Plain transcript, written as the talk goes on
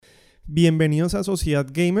Bienvenidos a Sociedad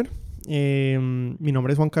Gamer. Mi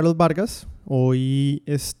nombre es Juan Carlos Vargas. Hoy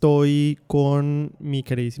estoy con mi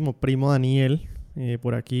queridísimo primo Daniel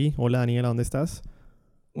por aquí. Hola Daniel, ¿a dónde estás?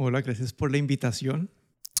 Hola, gracias por la invitación.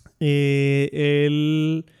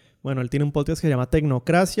 Él tiene un podcast que se llama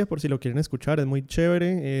Tecnocracia, por si lo quieren escuchar, es muy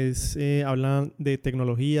chévere. Habla de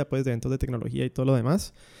tecnología, pues de eventos de tecnología y todo lo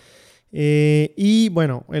demás. Y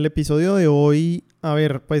bueno, el episodio de hoy,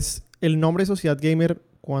 pues el nombre Sociedad Gamer,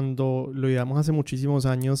 cuando lo ideamos hace muchísimos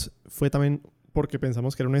años, fue también porque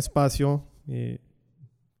pensamos que era un espacio,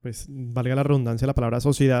 pues valga la redundancia la palabra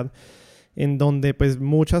sociedad, en donde pues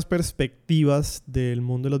muchas perspectivas del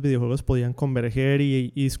mundo de los videojuegos podían converger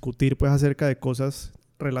y discutir pues acerca de cosas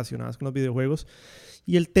relacionadas con los videojuegos.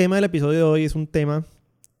 Y el tema del episodio de hoy es un tema,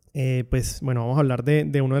 vamos a hablar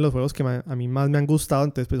de uno de los juegos que a mí más me han gustado.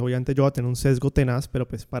 Entonces pues obviamente yo voy a tener un sesgo tenaz, pero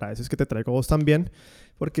pues para eso es que te traigo a vos también,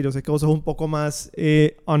 porque yo sé que vos sos un poco más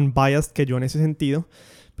unbiased que yo en ese sentido.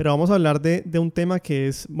 Pero vamos a hablar de un tema que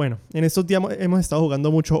es, bueno, en estos días hemos estado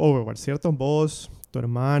jugando mucho Overwatch, ¿cierto? Vos, tu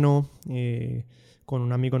hermano, con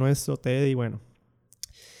un amigo nuestro, Teddy, bueno.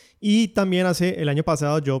 Y también el año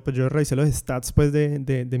pasado yo revisé los stats pues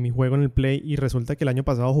de mi juego en el Play, y resulta que el año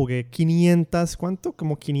pasado jugué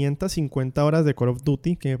 550 horas de Call of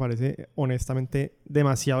Duty, que me parece honestamente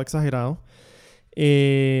demasiado exagerado.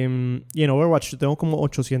 Y en Overwatch yo tengo como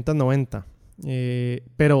 890,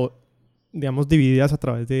 pero digamos divididas a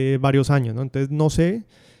través de varios años, ¿no? Entonces no sé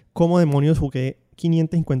cómo demonios jugué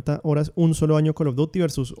 550 horas un solo año Call of Duty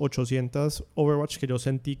versus 800 Overwatch, que yo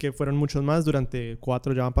sentí que fueron muchos más durante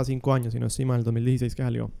 4, ya van para 5 años, si no estoy mal, el 2016 que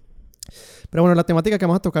salió. Pero bueno, la temática que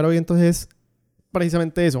vamos a tocar hoy entonces es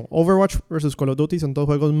precisamente eso. Overwatch versus Call of Duty son dos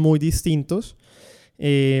juegos muy distintos.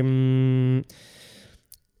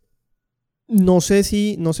 No sé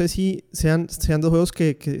si sean dos juegos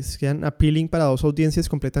que sean appealing para dos audiencias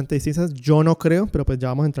completamente distintas. Yo no creo, pero pues ya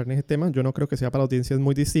vamos a entrar en ese tema. Yo no creo que sea para audiencias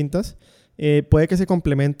muy distintas. Puede que se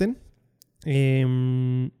complementen.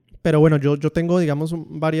 Pero bueno, yo tengo, digamos,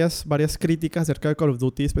 varias críticas acerca de Call of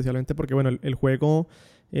Duty, especialmente porque, bueno, el juego,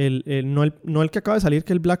 no el que acaba de salir,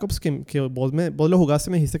 que el Black Ops, que vos lo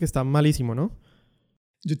jugaste, me dijiste que está malísimo, ¿no?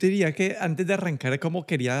 Yo te diría que antes de arrancar, como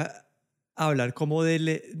quería hablar como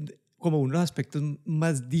como uno de los aspectos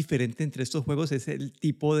más diferentes entre estos juegos es el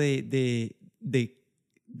tipo de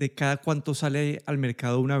cada cuánto sale al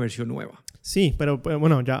mercado una versión nueva. Sí, pero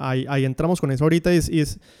bueno, ya ahí entramos con eso ahorita, y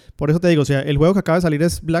es por eso te digo, o sea, el juego que acaba de salir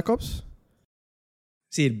es Black Ops.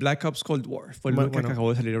 Sí, el Black Ops Cold War fue lo que acabó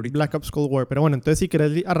de salir ahorita. Black Ops Cold War, pero bueno, entonces si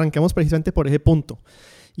querés arranquemos precisamente por ese punto.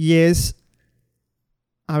 Y es,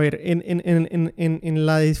 a ver, en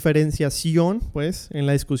la diferenciación, pues, en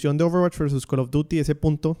la discusión de Overwatch versus Call of Duty, ese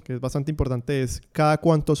punto que es bastante importante es cada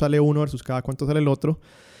cuánto sale uno versus cada cuánto sale el otro.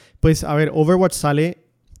 Pues, a ver, Overwatch sale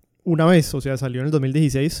una vez, o sea, salió en el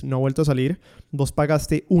 2016, no ha vuelto a salir. Vos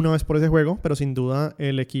pagaste una vez por ese juego, pero sin duda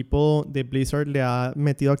el equipo de Blizzard le ha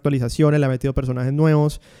metido actualizaciones, le ha metido personajes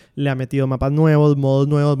nuevos, le ha metido mapas nuevos, modos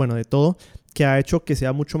nuevos, bueno, de todo, que ha hecho que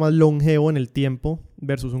sea mucho más longevo en el tiempo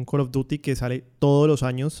versus un Call of Duty que sale todos los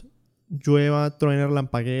años. Llueva, truene,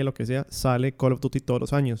 relampaguee, lo que sea, sale Call of Duty todos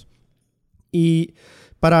los años. Y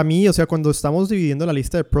para mí, o sea, cuando estamos dividiendo la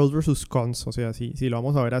lista de pros versus cons, o sea, si lo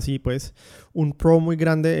vamos a ver así, pues un pro muy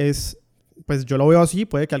grande es, pues yo lo veo así,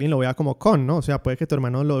 puede que alguien lo vea como con, ¿no? O sea, puede que tu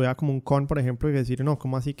hermano lo vea como un con, por ejemplo, y decir, no,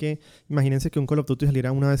 ¿cómo así que? Imagínense que un Call of Duty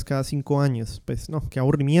saliera una vez cada 5 años. Pues no, qué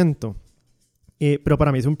aburrimiento. Pero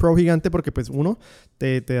para mí es un pro gigante porque, pues, uno,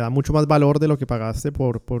 te da mucho más valor de lo que pagaste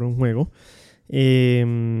por un juego.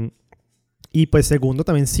 Y pues segundo,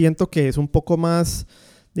 también siento que es un poco más,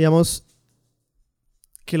 digamos,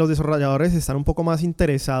 que los desarrolladores están un poco más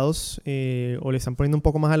interesados o le están poniendo un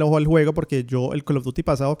poco más al ojo al juego, porque el Call of Duty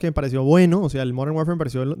pasado, que me pareció bueno, o sea, el Modern Warfare me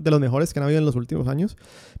pareció de los mejores que han habido en los últimos años,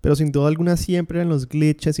 pero sin duda alguna siempre eran los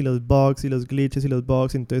glitches y los bugs y los glitches y los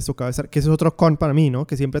bugs, entonces tocaba estar, que eso es otro con para mí, ¿no?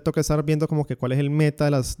 Que siempre toca estar viendo como que cuál es el meta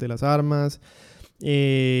de las armas.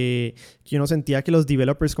 Que uno sentía que los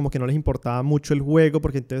developers como que no les importaba mucho el juego,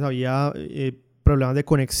 porque entonces había problemas de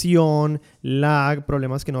conexión, lag,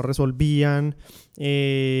 problemas que no resolvían,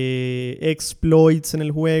 exploits en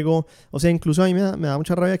el juego. O sea, incluso a mí me da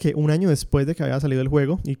mucha rabia que un año después de que había salido el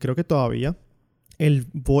juego, y creo que todavía, el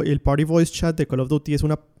Party Voice Chat de Call of Duty es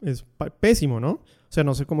pésimo, ¿no? O sea,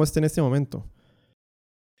 no sé cómo esté en este momento.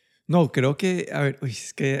 No, creo que, a ver,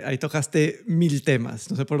 es que ahí tocaste 1000 temas,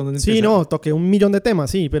 no sé por dónde empezar. Sí, no, toqué 1.000.000 de temas,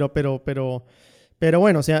 sí, pero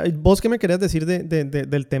bueno, o sea, ¿vos qué me querías decir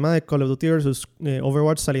del tema de Call of Duty versus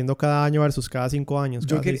Overwatch saliendo cada año versus cada 5 años?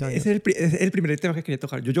 Cada 6 años. Ese es el primer tema que quería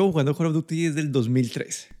tocar. Yo llevo jugando Call of Duty desde el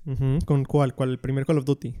 2003. ¿Con cuál? ¿Cuál? ¿El primer Call of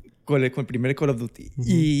Duty? con el primer Call of Duty.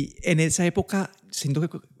 Y en esa época, siento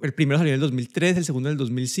que el primero salió en el 2003, el segundo en el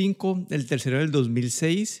 2005, el tercero en el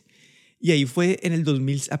 2006. Y ahí fue en el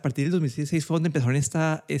 2000, a partir del 2016 fue donde empezaron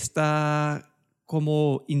esta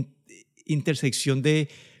como intersección de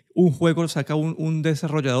un juego saca un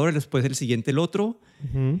desarrollador, después el siguiente el otro.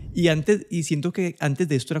 Y siento que antes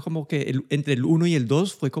de esto era como que entre el 1 y el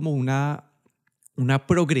 2 fue como una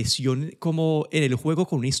progresión como en el juego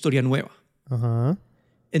con una historia nueva. Ajá.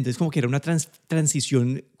 Entonces como que era una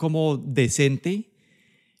transición como decente,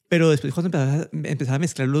 pero después cuando empezaba a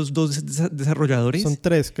mezclar los dos desarrolladores... Son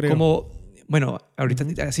 3, creo. Como, bueno,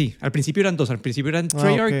 ahorita sí, al principio eran 2, al principio eran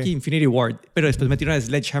Treyarch y Infinity Ward, pero después metieron a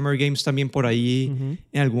Sledgehammer Games también por ahí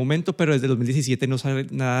en algún momento, pero desde 2017 no sale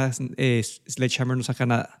nada, Sledgehammer no saca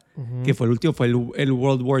nada, que fue el último, fue el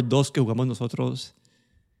World War 2 que jugamos nosotros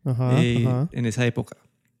en esa época.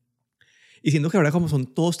 Y siento que ahora como son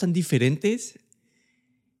todos tan diferentes,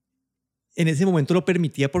 en ese momento lo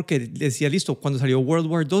permitía porque decía, listo, cuando salió World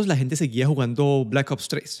War 2 la gente seguía jugando Black Ops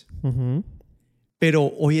 3.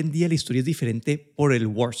 Pero hoy en día la historia es diferente por el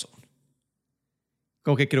Warzone.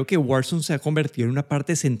 Como que creo que Warzone se ha convertido en una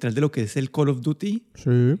parte central de lo que es el Call of Duty.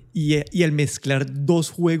 Sí. Y al mezclar dos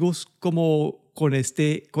juegos como con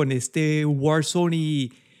este Warzone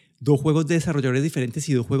y dos juegos de desarrolladores diferentes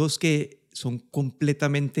y dos juegos que son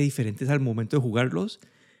completamente diferentes al momento de jugarlos,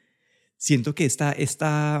 siento que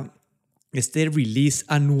este release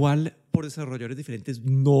anual por desarrolladores diferentes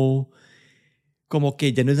no, como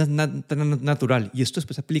que ya no es tan natural. Y esto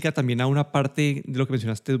después aplica también a una parte de lo que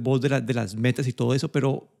mencionaste vos de las metas y todo eso,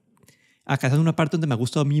 pero acá es una parte donde me ha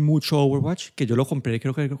gustado a mí mucho Overwatch, que yo lo compré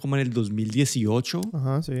creo que como en el 2018.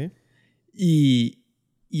 Ajá, sí.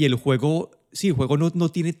 Y el juego, sí, el juego no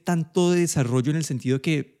tiene tanto desarrollo en el sentido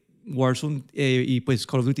que Warzone y pues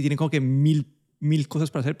Call of Duty tienen como que mil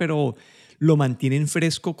cosas para hacer, pero lo mantienen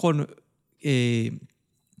fresco con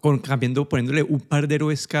poniéndole un par de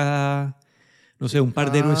héroes cada, no sé, un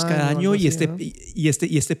par de héroes cada año y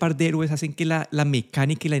este par de héroes hacen que la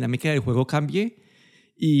mecánica y la dinámica del juego cambie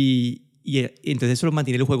y entonces eso lo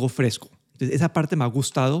mantiene el juego fresco. Entonces esa parte me ha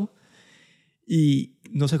gustado y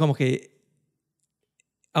no sé, como que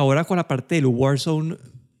ahora con la parte del Warzone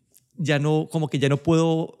como que ya no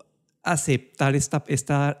puedo aceptar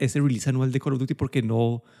ese release anual de Call of Duty porque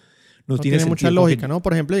no tiene mucha lógica, ¿no?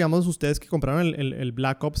 Por ejemplo, digamos, ustedes que compraron el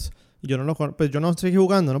Black Ops, yo no seguí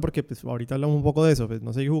jugando, ¿no? Porque pues, ahorita hablamos un poco de eso, pues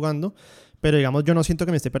no seguí jugando, pero digamos, yo no siento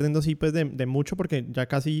que me esté perdiendo así pues de mucho porque ya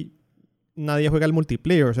casi nadie juega el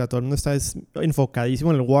multiplayer, o sea, todo el mundo está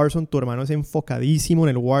enfocadísimo en el Warzone, tu hermano es enfocadísimo en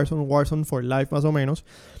el Warzone for life más o menos,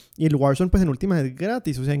 y el Warzone pues en última es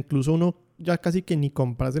gratis, o sea, incluso uno ya casi que ni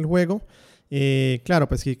compras el juego. Claro,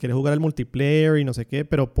 pues si quieres jugar el multiplayer y no sé qué,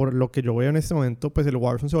 pero por lo que yo veo en este momento, pues el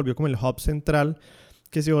Warzone se volvió como el hub central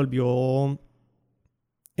que se volvió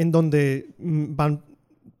en donde van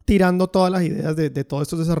tirando todas las ideas de todos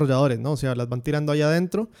estos desarrolladores, ¿no? O sea, las van tirando allá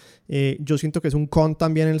adentro. Yo siento que es un con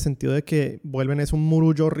también en el sentido de que es un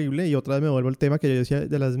murullo horrible y otra vez me vuelvo el tema que yo decía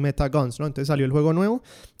de las meta guns, ¿no? Entonces salió el juego nuevo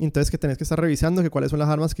y entonces que tenés que estar revisando que cuáles son las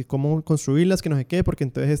armas, que cómo construirlas, que no sé qué, porque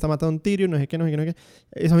entonces está matando un tiro y no sé qué.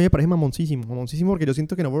 Eso a mí me parece mamoncísimo porque yo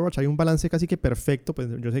siento que en Overwatch hay un balance casi que perfecto, pues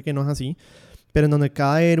yo sé que no es así, pero en donde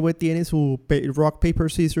cada héroe tiene su rock,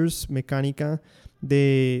 paper, scissors mecánica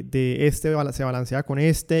de se balancea con y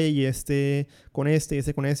con este.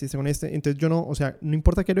 Entonces yo no, o sea, no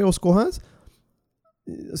importa qué héroe cojas,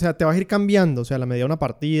 o sea, te vas a ir cambiando, o sea, a la medida de una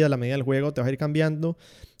partida, a la medida del juego, te vas a ir cambiando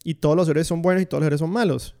y todos los héroes son buenos y todos los héroes son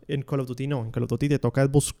malos. En Call of Duty no, en Call of Duty te toca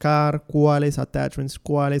buscar cuáles attachments,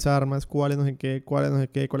 cuáles armas, cuáles no sé qué,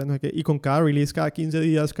 y con cada release, cada 15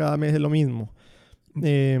 días, cada mes es lo mismo.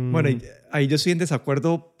 Bueno, ahí yo estoy en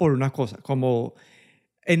desacuerdo por una cosa, como...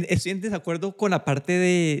 estoy en desacuerdo con la parte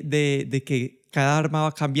de que cada arma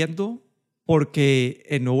va cambiando, porque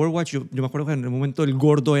en Overwatch yo me acuerdo que en un momento el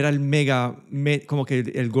gordo era como que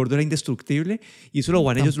el gordo era indestructible y eso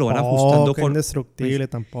ellos lo van ajustando con... indestructible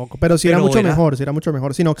tampoco, pero sí era mucho mejor,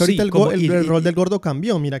 sino que ahorita el rol del gordo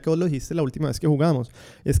cambió. Mira que vos lo dijiste la última vez que jugamos,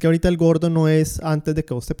 es que ahorita el gordo no es antes de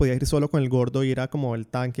que vos te podías ir solo con el gordo y era como el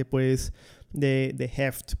tanque pues de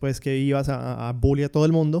Heft, pues que ibas a bully a todo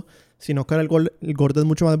el mundo, sino que ahora el gordo es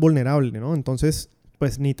mucho más vulnerable, ¿no? Entonces,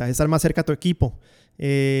 pues necesitas estar más cerca a tu equipo.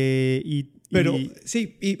 Pero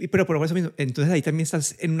por eso mismo, entonces ahí también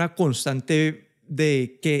estás en una constante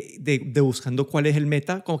de buscando cuál es el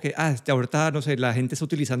meta, como que, ahorita, no sé, la gente está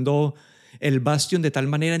utilizando el Bastion de tal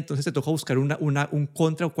manera, entonces te toca buscar un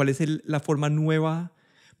contra o cuál es la forma nueva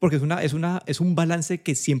Porque es un balance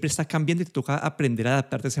que siempre está cambiando y te toca aprender a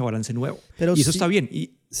adaptarte a ese balance nuevo. Pero Y eso sí, está bien.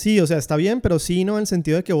 sí, o sea, está bien, pero sí, no en el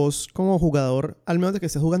sentido de que vos como jugador, al menos de que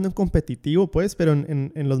estés jugando en competitivo, pues, pero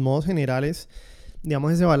en los modos generales,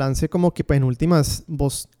 digamos, ese balance como que pues, en últimas,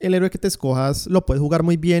 vos, el héroe que te escojas, lo puedes jugar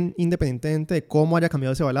muy bien independientemente de cómo haya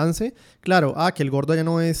cambiado ese balance. Claro, que el gordo ya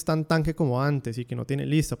no es tan tanque como antes y que no tiene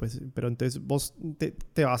lista, pues, pero entonces vos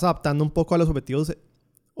te vas adaptando un poco a los objetivos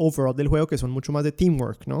overall del juego que son mucho más de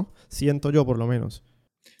teamwork, ¿no? Siento yo, por lo menos.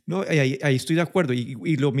 No, ahí estoy de acuerdo.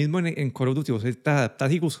 Y lo mismo en Call of Duty. Vos te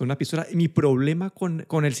adaptas y buscas una pistola. Y mi problema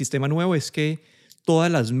con el sistema nuevo es que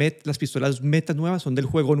todas las pistolas metas nuevas son del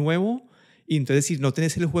juego nuevo. Y entonces, si no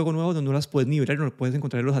tenés el juego nuevo, no las puedes nivelar, no puedes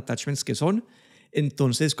encontrar los attachments que son.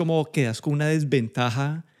 Entonces, como quedas con una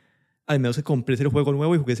desventaja, al menos que compres el juego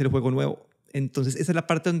nuevo y jugues el juego nuevo. Entonces, esa es la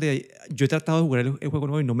parte donde yo he tratado de jugar el juego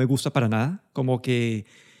nuevo y no me gusta para nada. Como que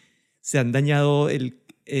se han dañado el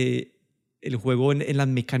juego en las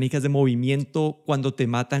mecánicas de movimiento. Cuando te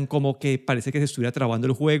matan, como que parece que se estuviera trabando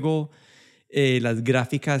el juego. Las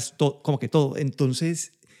gráficas, como que todo.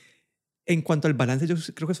 Entonces, en cuanto al balance, yo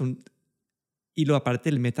creo que son... Y lo aparte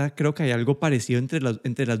del meta, creo que hay algo parecido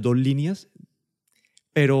entre las dos líneas.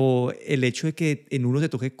 Pero el hecho de que en uno te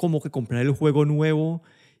toque como que comprar el juego nuevo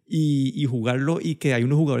y jugarlo, y que hay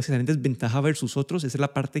unos jugadores que están en desventaja versus otros, esa es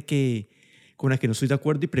la parte con la que no estoy de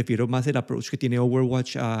acuerdo, y prefiero más el approach que tiene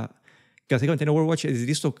Overwatch. Que básicamente en Overwatch es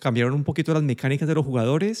listo, cambiaron un poquito las mecánicas de los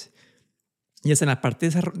jugadores, y hasta en la parte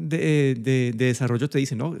de desarrollo te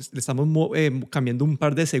dicen, ¿no? Le estamos cambiando un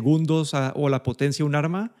par de segundos o la potencia de un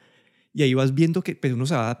arma, y ahí vas viendo que pues, uno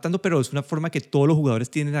se va adaptando, pero es una forma que todos los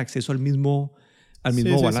jugadores tienen acceso al mismo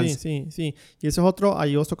balance. Sí. Y eso es otro,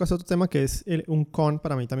 ahí vos tocas otro tema que es un con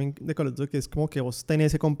para mí también de Call of Duty, que es como que vos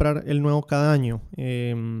tenés que comprar el nuevo cada año.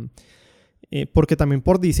 Porque también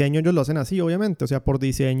por diseño ellos lo hacen así, obviamente. O sea, por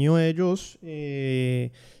diseño ellos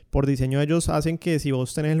hacen que si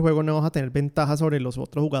vos tenés el juego nuevo vas a tener ventaja sobre los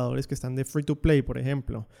otros jugadores que están de free to play, por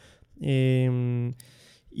ejemplo. Y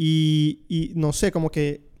no sé, como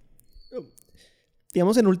que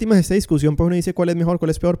digamos, en últimas esta discusión, pues uno dice cuál es mejor,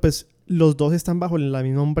 cuál es peor, pues los dos están bajo la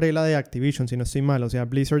misma umbrella de Activision, si no estoy mal. O sea,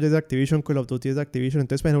 Blizzard es de Activision, Call of Duty es de Activision.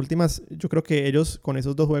 Entonces, pues en últimas, yo creo que ellos con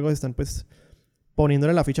esos dos juegos están pues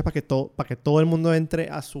poniéndole la ficha para que todo el mundo entre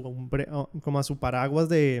a como a su paraguas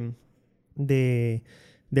de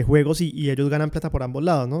juegos y ellos ganan plata por ambos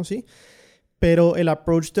lados, ¿no? Sí. Pero el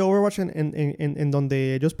approach de Overwatch en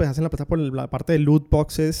donde ellos pues hacen la plata por la parte de loot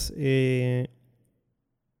boxes,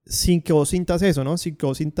 sin que vos sintas eso, ¿no? Sin que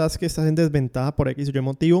vos sintas que estás en desventaja por X o Y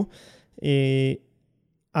motivo,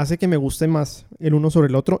 hace que me guste más el uno sobre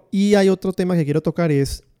el otro. Y hay otro tema que quiero tocar,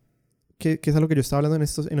 es que es algo que yo estaba hablando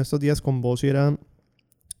en estos días con vos, y era,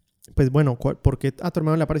 pues bueno, ¿por qué a tu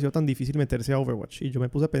hermano le ha parecido tan difícil meterse a Overwatch? Y yo me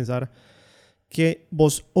puse a pensar que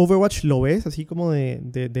vos Overwatch lo ves así como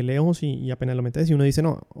de lejos y apenas lo metes y uno dice,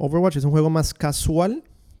 no, Overwatch es un juego más casual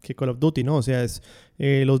que Call of Duty, ¿no? O sea,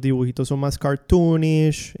 los dibujitos son más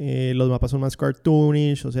cartoonish, los mapas son más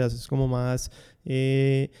cartoonish, o sea, es como más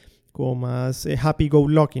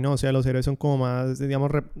happy-go-lucky, ¿no? O sea, los héroes son como más, digamos,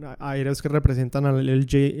 héroes que representan al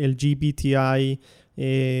LGBTI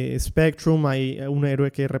Spectrum. Hay un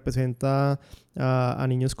héroe que representa a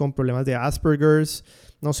niños con problemas de Asperger's.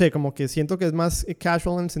 No sé, como que siento que es más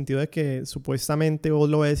casual en el sentido de que supuestamente vos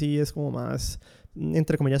lo ves y es como más,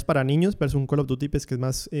 entre comillas, para niños, versus un Call of Duty pues, que es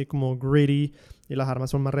más como gritty, y las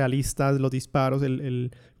armas son más realistas, los disparos,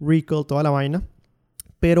 el recoil, toda la vaina.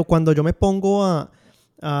 Pero cuando yo me pongo a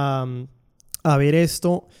ver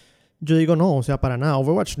esto, yo digo, no, o sea, para nada,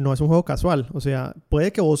 Overwatch no es un juego casual. O sea,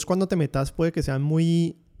 puede que vos cuando te metas, puede que sean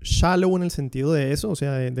muy shallow en el sentido de eso, o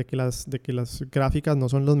sea, de que las gráficas no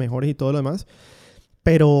son los mejores y todo lo demás.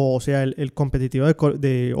 Pero, o sea, el competitivo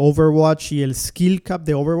de Overwatch y el skill cap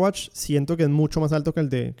de Overwatch siento que es mucho más alto que el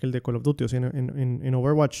de Call of Duty. O sea, en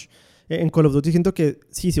Overwatch, en Call of Duty siento que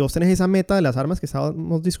sí, si vos tenés esa meta de las armas que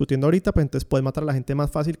estábamos discutiendo ahorita, pues entonces puedes matar a la gente más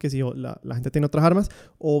fácil que si la gente tiene otras armas.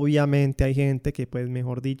 Obviamente hay gente que, pues,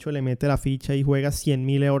 mejor dicho, le mete la ficha y juega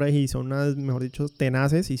 100,000 horas y son unas, mejor dicho,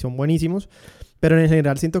 tenaces y son buenísimos. Pero en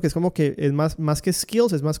general siento que es como que es más que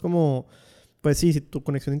skills, es más como, pues sí, si tu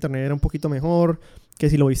conexión a internet era un poquito mejor, que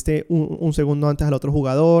si lo viste un segundo antes al otro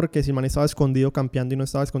jugador, que si el man estaba escondido campeando y no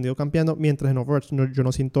estaba escondido campeando, mientras en Overwatch yo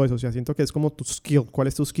no siento eso. O sea, siento que es como tu skill. ¿Cuál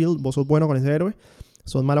es tu skill? ¿Vos sos bueno con ese héroe?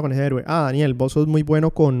 ¿Sos malo con ese héroe? Daniel, vos sos muy bueno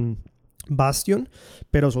con Bastion,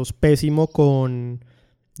 pero sos pésimo con,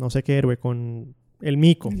 no sé qué héroe, con el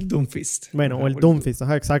Mico. El Doomfist. Bueno, o el Doomfist,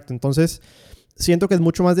 ajá, exacto. Entonces, siento que es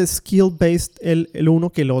mucho más de skill-based el uno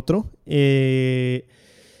que el otro.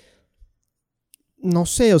 no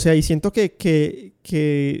sé, o sea, y siento que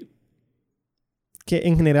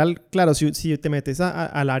en general, claro, si te metes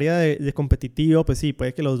al área de competitivo, pues sí,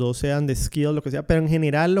 puede que los dos sean de skill, lo que sea, pero en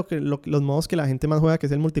general los modos que la gente más juega, que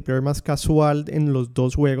es el multiplayer más casual en los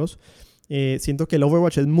dos juegos, siento que el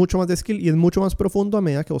Overwatch es mucho más de skill y es mucho más profundo a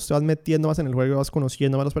medida que vos te vas metiendo más en el juego y vas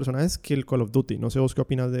conociendo más los personajes que el Call of Duty. No sé vos qué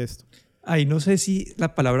opinas de esto. Ahí no sé si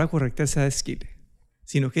la palabra correcta sea skill,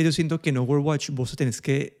 sino que yo siento que en Overwatch vos te tenés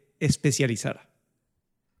que especializar.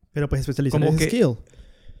 Pero pues especializar Como es que skill.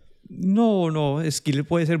 no, skill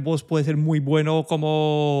puede ser, vos puede ser muy bueno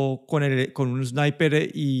como con un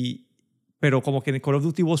sniper, pero como que en Call of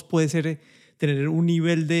Duty vos puedes tener un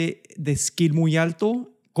nivel de skill muy alto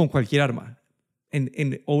con cualquier arma.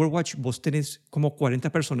 En Overwatch vos tenés como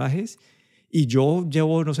 40 personajes y yo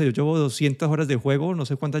llevo, no sé, yo llevo 200 horas de juego, no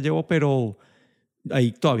sé cuántas llevo, pero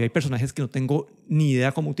ahí todavía hay personajes que no tengo ni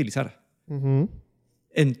idea cómo utilizar. Uh-huh.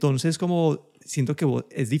 Entonces, como siento que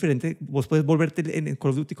es diferente, vos puedes volverte en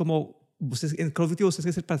Call of Duty como... en Call of Duty vos tenés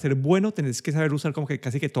que ser, para ser bueno, tenés que saber usar como que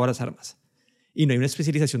casi que todas las armas. Y no hay una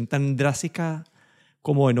especialización tan drástica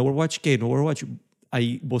como en Overwatch, que en Overwatch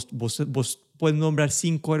ahí vos puedes nombrar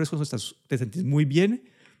 5 héroes cuando te sentís muy bien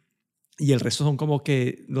y el resto son como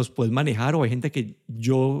que los puedes manejar o hay gente que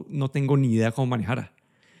yo no tengo ni idea cómo manejar.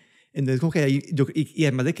 Entonces, como que ahí, y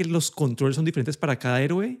además de que los controles son diferentes para cada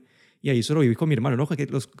héroe, y ahí eso lo viví con mi hermano, ¿no? Que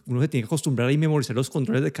uno se tiene que acostumbrar a memorizar los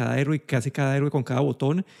controles de cada héroe y qué hace cada héroe con cada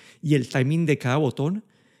botón y el timing de cada botón.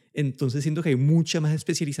 Entonces siento que hay mucha más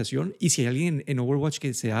especialización y si hay alguien en Overwatch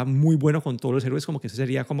que sea muy bueno con todos los héroes, como que eso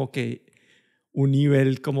sería como que un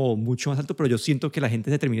nivel como mucho más alto, pero yo siento que la gente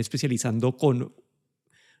se termina especializando con,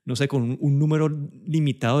 no sé, con un número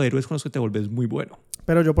limitado de héroes con los que te volvés muy bueno.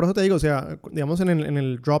 Pero yo por eso te digo, o sea, digamos en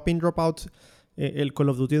el drop-in, drop-out, el Call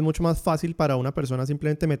of Duty es mucho más fácil para una persona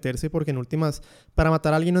simplemente meterse porque en últimas, para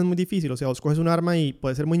matar a alguien no es muy difícil. O sea, vos coges un arma y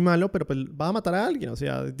puede ser muy malo, pero pues va a matar a alguien. O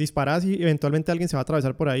sea, disparás y eventualmente alguien se va a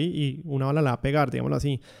atravesar por ahí y una bala la va a pegar, digámoslo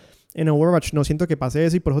así. En Overwatch no siento que pase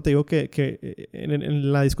eso y por eso te digo que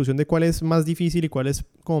en la discusión de cuál es más difícil y cuál es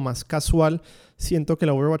como más casual, siento que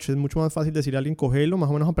el Overwatch es mucho más fácil decirle a alguien, cogelo, más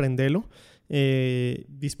o menos aprendelo,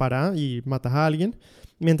 dispara y matas a alguien.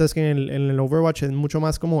 Mientras que en el Overwatch es mucho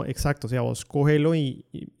más como exacto, o sea, vos cógelo y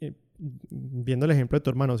viendo el ejemplo de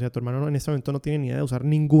tu hermano, o sea, tu hermano en este momento no tiene ni idea de usar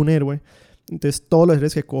ningún héroe, entonces todos los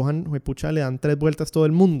héroes que cojan, pucha, le dan 3 vueltas todo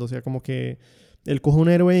el mundo, o sea, como que él coge un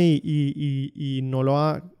héroe y no lo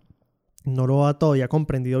ha todavía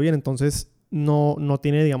comprendido bien, entonces no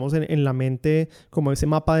tiene, digamos, en la mente como ese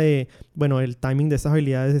mapa de, bueno, el timing de estas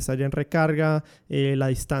habilidades está ya en recarga, la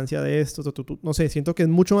distancia de esto, no sé, siento que es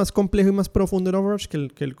mucho más complejo y más profundo el Overwatch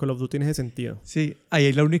que el Call of Duty en ese sentido. Sí,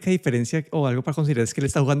 ahí la única diferencia o algo para considerar es que él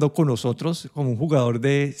está jugando con nosotros como un jugador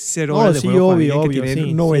de 0 horas de juego, obvio, que tiene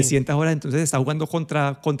sí, 900 horas, entonces está jugando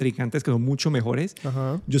contra contrincantes que son mucho mejores.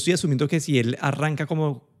 Ajá. Yo estoy asumiendo que si él arranca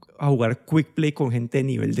como a jugar quick play con gente de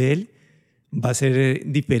nivel de él, va a ser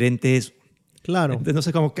diferente eso. Claro. Entonces, no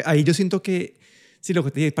sé, como que ahí yo siento que, sí, lo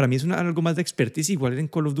que te dije, para mí es algo más de expertise, igual en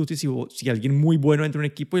Call of Duty, si alguien muy bueno entra en un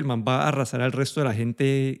equipo, el man va a arrasar al resto de la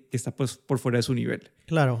gente que está pues, por fuera de su nivel.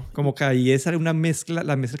 Claro. Como que ahí es una mezcla,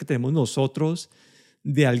 la mezcla que tenemos nosotros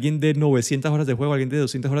de alguien de 900 horas de juego, alguien de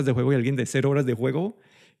 200 horas de juego y alguien de 0 horas de juego,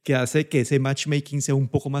 que hace que ese matchmaking sea un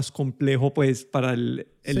poco más complejo pues para el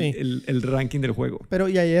ranking del juego. Pero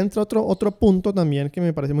y ahí entra otro punto también que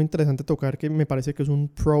me parece muy interesante tocar, que me parece que es un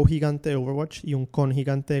pro gigante de Overwatch y un con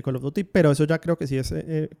gigante de Call of Duty, pero eso ya creo que sí es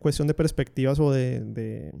cuestión de perspectivas o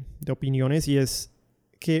de opiniones, y es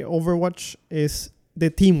que Overwatch es de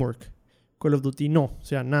teamwork, Call of Duty no, o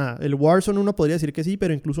sea, nada. El Warzone uno podría decir que sí,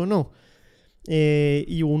 pero incluso no.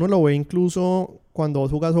 Y uno lo ve incluso cuando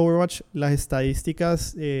vos jugas Overwatch, las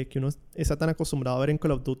estadísticas que uno está tan acostumbrado a ver en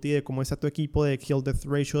Call of Duty, de cómo está tu equipo, de kill death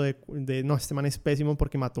ratio, de no, este man es pésimo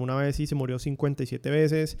porque mató una vez y se murió 57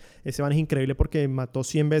 veces, este man es increíble porque mató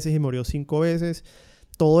 100 veces y murió 5 veces.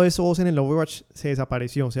 Todo eso vos en el Overwatch se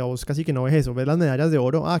desapareció, o sea, vos casi que no ves eso, ves las medallas de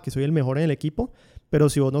oro, que soy el mejor en el equipo, pero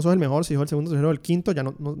si vos no sos el mejor, si sos el segundo, tercero o el quinto, ya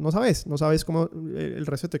no sabes cómo el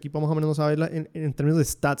resto de tu equipo más o menos no sabes, en términos de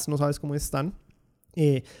stats, no sabes cómo están.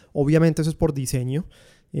 Obviamente eso es por diseño,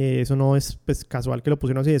 eso no es pues, casual que lo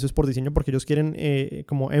pusieron así, eso es por diseño porque ellos quieren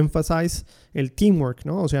como emphasize el teamwork,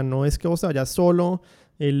 ¿no? O sea, no es que vos te vayas solo,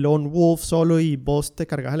 el lone wolf solo y vos te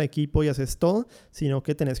cargas al equipo y haces todo, sino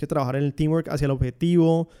que tenés que trabajar en el teamwork hacia el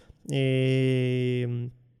objetivo.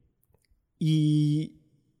 Y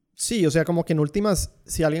sí, o sea, como que en últimas,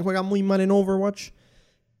 si alguien juega muy mal en Overwatch,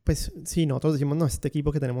 pues sí, nosotros decimos, no, este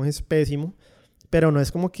equipo que tenemos es pésimo, pero no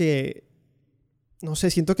es como que no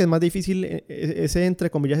sé, siento que es más difícil ese,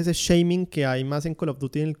 entre comillas, ese shaming que hay más en Call of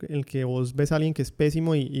Duty, en el que vos ves a alguien que es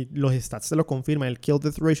pésimo y los stats te lo confirman, el kill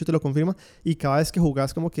death ratio te lo confirma, y cada vez que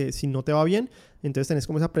jugás como que si no te va bien, entonces tenés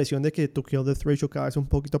como esa presión de que tu kill death ratio cada vez es un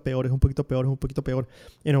poquito peor, es un poquito peor, es un poquito peor.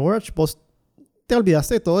 En Overwatch vos te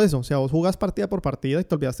olvidaste de todo eso, o sea, vos jugás partida por partida y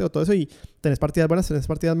te olvidaste de todo eso, y tenés partidas buenas, tenés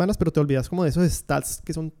partidas malas, pero te olvidas como de esos stats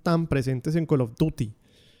que son tan presentes en Call of Duty.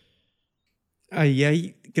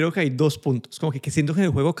 Creo que hay dos puntos. Como que siento que en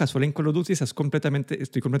el juego casual en Call of Duty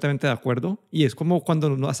estoy completamente de acuerdo. Y es como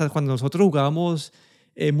hasta cuando nosotros jugábamos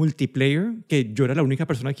multiplayer, que yo era la única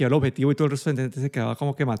persona que iba al objetivo y todo el resto de gente se quedaba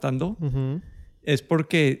como que matando. Uh-huh. Es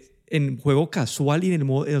porque en juego casual y en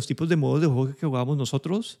los tipos de modos de juego que jugábamos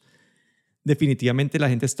nosotros, definitivamente la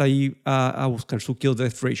gente está ahí a buscar su kill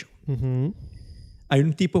death ratio. Uh-huh. Hay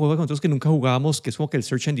un tipo de juego que nosotros que nunca jugábamos, que es como que el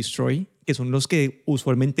Search and Destroy, que son los que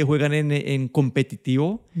usualmente juegan en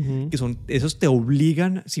competitivo, Uh-huh. que son esos te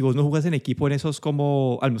obligan, si vos no jugas en equipo en esos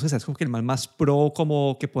como, al menos que seas como que el más pro,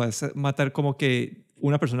 como que puedas matar como que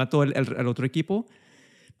una persona a todo al otro equipo,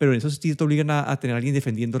 pero en esos sí te obligan a tener a alguien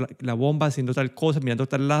defendiendo la bomba, haciendo tal cosa, mirando a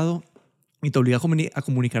tal lado, y te obliga a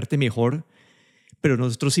comunicarte mejor. Pero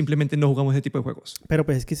nosotros simplemente no jugamos ese tipo de juegos. Pero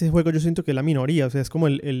pues es que ese juego yo siento que es la minoría. O sea, es como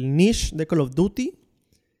el niche de Call of Duty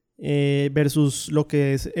versus lo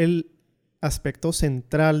que es el aspecto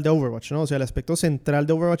central de Overwatch, ¿no? O sea, el aspecto central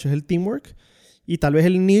de Overwatch es el teamwork. Y tal vez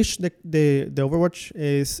el niche de Overwatch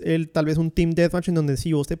es tal vez un team deathmatch en donde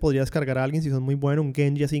sí vos te podrías cargar a alguien si sos muy bueno, un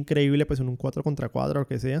Genji así increíble, pues en un 4 contra 4 o lo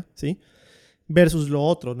que sea, ¿sí? Versus lo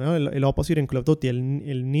otro, ¿no? El opposite en Call of Duty.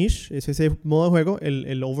 El niche es ese modo de juego.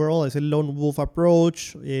 El overall es el lone wolf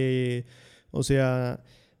approach. O sea,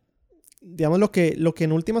 digamos lo que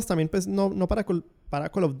en últimas también, pues no para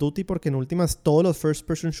Call of Duty, porque en últimas todos los first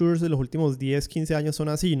person shooters de los últimos 10, 15 años son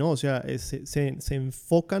así, ¿no? O sea, se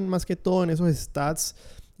enfocan más que todo en esos stats,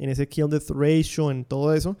 en ese kill death ratio, en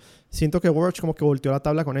todo eso. Siento que Overwatch como que volteó la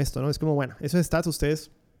tabla con esto, ¿no? Es como, bueno, esos stats ustedes,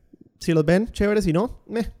 si los ven, chévere, si no,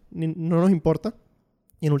 no nos importa.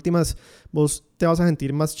 Y en últimas, vos te vas a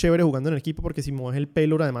sentir más chévere jugando en el equipo, porque si mueves el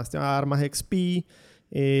payload, además te va a dar más XP.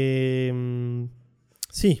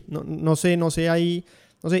 Sí, no sé ahí.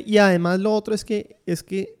 No sé. Y además lo otro es que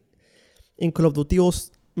en Call of Duty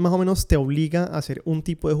vos más o menos te obliga a ser un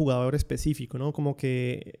tipo de jugador específico, ¿no? Como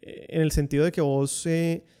que en el sentido de que vos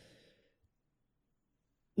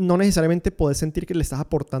no necesariamente podés sentir que le estás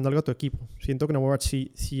aportando algo a tu equipo. Siento que en Overwatch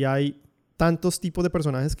sí hay tantos tipos de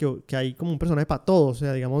personajes que hay como un personaje para todos. O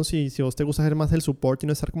sea, digamos, si vos te gusta ser más el support y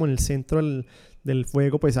no estar como en el centro del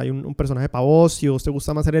fuego, pues hay un personaje para vos. Si vos te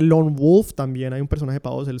gusta más ser el lone wolf, también hay un personaje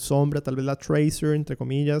para vos, el sombra, tal vez la tracer, entre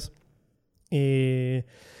comillas.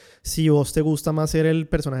 Si vos te gusta más ser el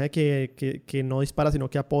personaje que no dispara, sino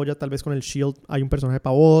que apoya, tal vez con el shield, hay un personaje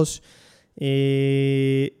para vos.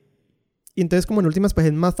 Y entonces, como en últimas, pues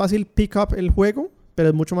es más fácil pick up el juego, pero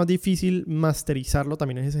es mucho más difícil masterizarlo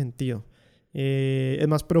también en ese sentido. Es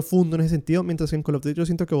más profundo en ese sentido, mientras que en Call of Duty yo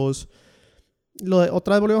siento que vos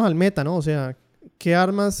otra vez volvemos al meta, ¿no? O sea, ¿qué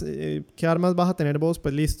armas vas a tener vos?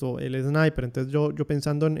 Pues listo, el sniper. Entonces yo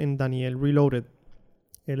pensando en Daniel Reloaded,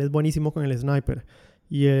 él es buenísimo con el sniper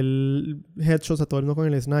y el headshots a todo el mundo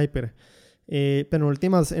con el sniper. Pero en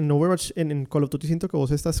últimas, en Overwatch, en Call of Duty siento que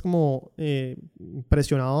vos estás como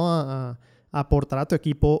presionado a aportar a tu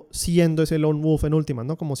equipo siendo ese lone wolf en últimas,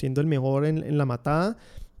 ¿no? Como siendo el mejor en la matada.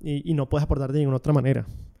 Y no puedes aportar de ninguna otra manera.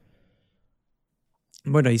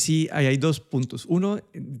 Bueno, ahí hay dos puntos. Uno,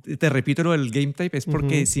 te repito lo del game type, es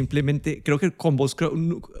porque simplemente, creo que con vos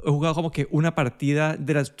he jugado como que una partida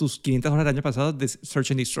de tus 500 horas del año pasado de Search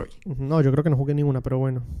and Destroy. No, yo creo que no jugué ninguna, pero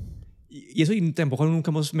bueno. Y eso tampoco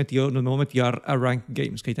nunca nos hemos metido a Ranked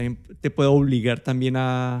Games, que ahí también te puede obligar también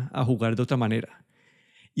a jugar de otra manera.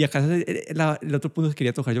 Y acá el otro punto que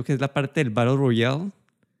quería tocar yo, que es la parte del Battle Royale,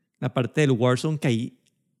 la parte del Warzone, que ahí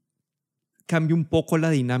cambia un poco la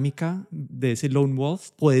dinámica de ese Lone Wolf.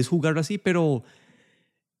 Puedes jugarlo así, pero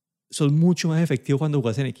sos mucho más efectivo cuando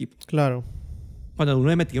jugas en equipo. Claro. Cuando uno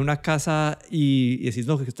me metía en una casa y decís,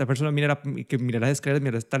 no, que esta persona mira las escaleras,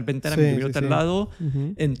 mira tal ventana, mira tal lado,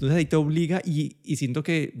 entonces ahí te obliga y siento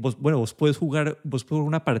que vos puedes jugar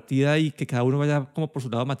una partida y que cada uno vaya como por su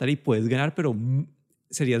lado a matar y puedes ganar, pero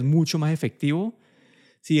serías mucho más efectivo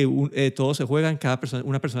si todos se juegan,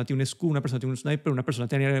 una persona tiene un escudo, una persona tiene un sniper, una persona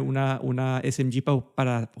tiene una SMG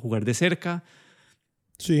para jugar de cerca.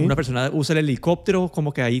 Sí. Una persona usa el helicóptero,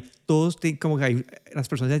 como que ahí las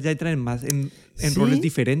personas ya entran en roles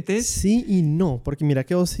diferentes. Sí y no, porque mira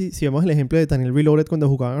que si vemos el ejemplo de Daniel Reloaded cuando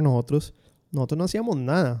jugaban nosotros no hacíamos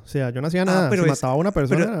nada. O sea, yo no hacía nada. Si mataba a una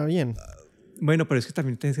persona, era bien. Bueno, pero es que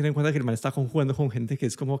también tienes que tener en cuenta que el man está jugando con gente que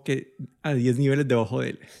es como que a 10 niveles debajo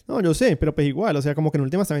de él. No, yo sé, pero pues igual, o sea, como que en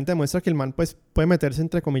últimas también te demuestra que el man pues puede meterse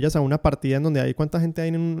entre comillas a una partida en donde hay ¿cuánta gente hay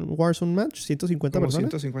en un Warzone match? ¿150 Como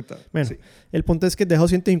personas? 150. Bueno, Sí. el punto es que de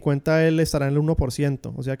esos 150 él estará en el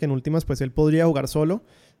 1%, o sea que en últimas pues él podría jugar solo,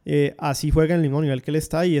 así juega en el mismo nivel que él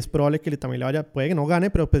está y es probable que también le vaya, puede que no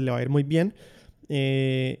gane, pero pues le va a ir muy bien.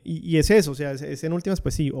 Y es eso, o sea, es en últimas,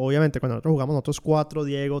 pues sí, obviamente cuando nosotros jugamos, nosotros cuatro,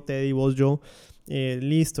 Diego, Teddy, vos, yo,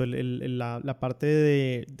 listo, la parte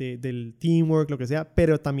del teamwork, lo que sea,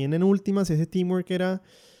 pero también en últimas ese teamwork era,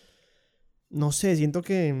 no sé, siento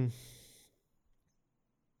que,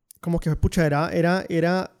 como que, pucha,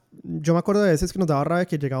 yo me acuerdo de veces que nos daba rabia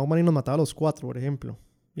que llegaba un man y nos mataba a los cuatro, por ejemplo,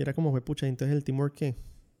 y era como, pucha, entonces el teamwork, ¿qué?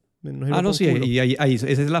 No, sí, y esa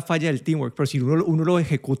es la falla del teamwork. Pero si uno lo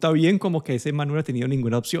ejecuta bien, como que ese man no hubiera tenido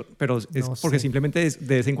ninguna opción. Pero es No porque sé. simplemente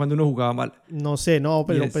de vez en cuando uno jugaba mal. No sé, no,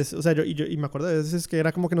 pero pues, o sea, y me acuerdo de veces que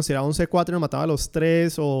era como que nos tiraba un C4 y nos mataba a los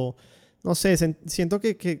tres, o no sé, siento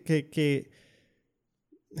que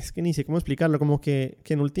es que ni sé cómo explicarlo, como que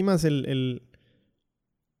en últimas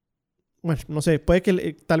bueno, no sé, puede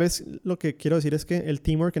que tal vez lo que quiero decir es que el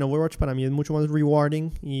teamwork en Overwatch para mí es mucho más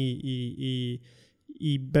rewarding y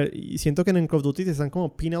siento que en Call of Duty te están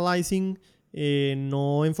como penalizing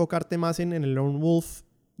no enfocarte más en el lone wolf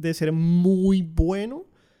de ser muy bueno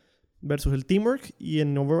versus el teamwork, y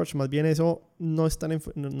en Overwatch más bien eso no es tan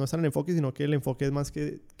en enfoque, sino que el enfoque es más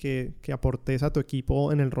que aportes a tu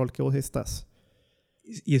equipo en el rol que vos estás.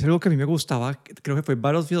 Y es algo que a mí me gustaba, creo que fue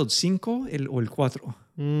Battlefield 5 o el 4.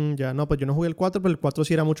 Ya, no, pues yo no jugué el 4, pero el 4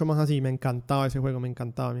 sí era mucho más así, me encantaba ese juego, me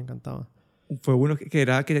encantaba. Fue uno que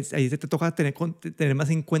era que ahí te toca tener más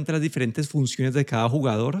en cuenta las diferentes funciones de cada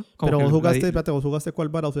jugador. Pero vos jugaste ¿cuál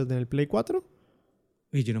Battlefield? ¿En el Play 4?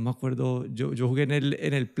 Y yo no me acuerdo, yo jugué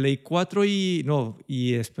en el Play 4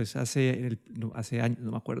 y después hace años,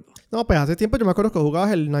 no me acuerdo. No, pues hace tiempo yo me acuerdo que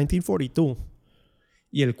jugabas el 1942.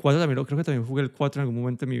 Y el 4 también, creo que también jugué el 4 en algún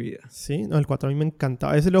momento de mi vida. Sí, no, el 4 a mí me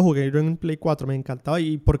encantaba. Ese lo jugué yo en el Play 4, me encantaba.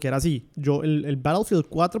 Y porque era así. El Battlefield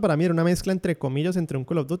 4 para mí era una mezcla entre comillas entre un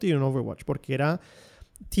Call of Duty y un Overwatch. Porque era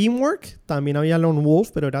teamwork, también había Lone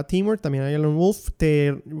Wolf, pero era teamwork, también había Lone Wolf.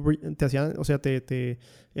 Te hacían, o sea,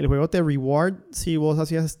 el juego te reward si vos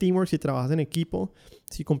hacías teamwork, si trabajas en equipo,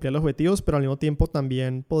 si cumplías los objetivos, pero al mismo tiempo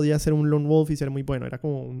también podías ser un Lone Wolf y ser muy bueno. Era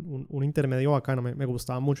como un intermedio bacano. Me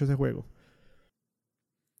gustaba mucho ese juego.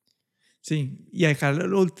 Sí, y acá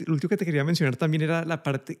lo último que te quería mencionar también era la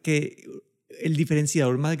parte que el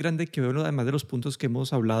diferenciador más grande que veo, además de los puntos que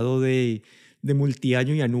hemos hablado de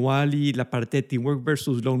multiaño y anual y la parte de Teamwork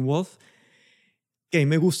versus Lone Wolf, que a mí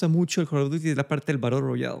me gusta mucho el Call of Duty es la parte del Battle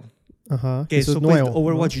Royale. Ajá, que eso es pues, nuevo.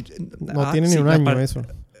 Overwatch, no tiene ni un año eso.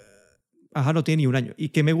 Ajá, no tiene ni un año. Y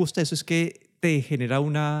que me gusta eso es que te genera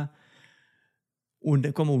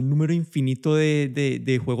como un número infinito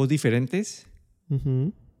de juegos diferentes.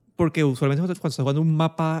 Uh-huh. Porque usualmente cuando estás jugando un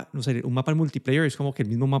mapa, no sé, un mapa en multiplayer es como que el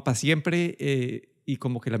mismo mapa siempre y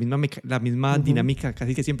como que la misma uh-huh. dinámica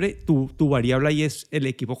casi que siempre. Tu variable ahí es el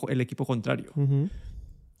equipo contrario. Uh-huh.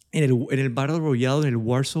 En el Battle Royale, en el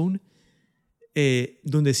Warzone,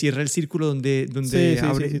 donde cierra el círculo, donde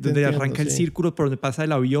arranca el círculo, por donde pasa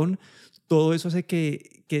el avión, todo eso hace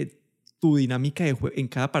que tu dinámica de juego en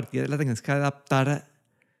cada partida la tengas que adaptar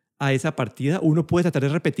a esa partida. Uno puede tratar de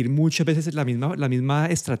repetir muchas veces la misma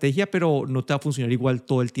estrategia, pero no te va a funcionar igual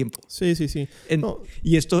todo el tiempo. Sí.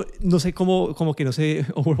 Y esto, no sé cómo que no sé,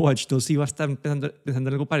 Overwatch 2 iba a estar pensando en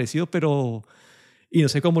algo parecido, pero... Y no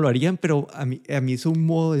sé cómo lo harían, pero a mí es un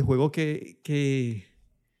modo de juego que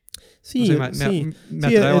sí, no sé, me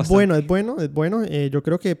atrae es bastante. bueno. Yo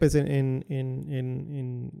creo que pues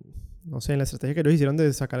no sé, en la estrategia que ellos hicieron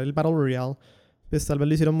de sacar el Battle Royale, pues tal vez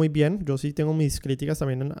lo hicieron muy bien. Yo sí tengo mis críticas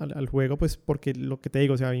también al juego, pues porque lo que te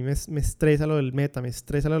digo, o sea, a mí me estresa lo del meta, me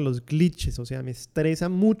estresa lo de los glitches, o sea, me estresa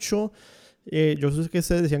mucho. Yo sé que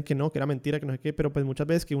ustedes decían que no, que era mentira, que no sé qué, pero pues muchas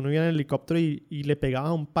veces que uno iba en el helicóptero y le pegaba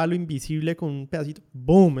a un palo invisible con un pedacito,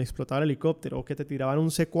 ¡boom!, explotaba el helicóptero, o que te tiraban un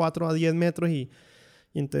C4 a 10 metros y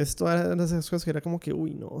entonces todas esas cosas que era como que,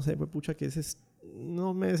 uy, no, o sea, pues pucha, que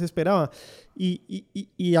no me desesperaba.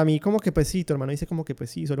 Y a mí como que pues sí, tu hermano dice como que pues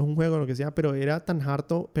sí, solo es un juego o lo que sea, pero era tan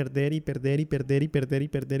harto perder y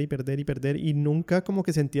nunca como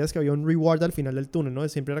que sentías que había un reward al final del túnel, ¿no?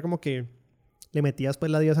 Siempre era como que le metías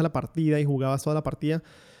pues la 10 a la partida y jugabas toda la partida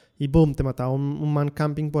y boom, te mataba un man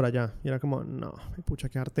camping por allá. Y era como, no, pucha,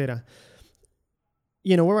 qué artera.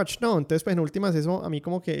 Y en Overwatch no, entonces pues en últimas eso, a mí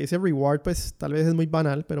como que ese reward pues tal vez es muy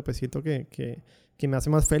banal, pero pues siento que me hace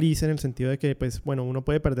más feliz en el sentido de que pues bueno, uno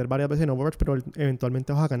puede perder varias veces en Overwatch, pero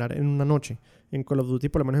eventualmente vas a ganar en una noche. En Call of Duty,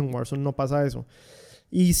 por lo menos en Warzone, no pasa eso.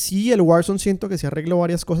 Y sí, el Warzone siento que se arregló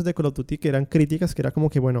varias cosas de Call of Duty que eran críticas, que era como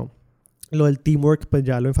que, bueno, lo del teamwork pues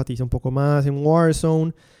ya lo enfatiza un poco más en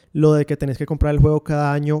Warzone. Lo de que tenés que comprar el juego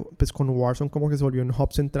cada año, pues con Warzone como que se volvió un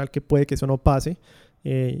hub central que puede que eso no pase.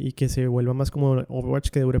 Y que se vuelva más como Overwatch,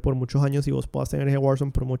 que dure por muchos años y vos puedas tener ese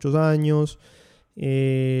Warzone por muchos años.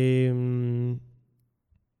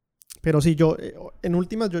 Pero sí, en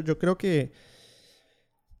últimas, yo creo que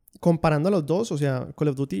comparando a los dos, o sea, Call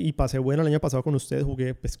of Duty, y pasé bueno el año pasado con ustedes,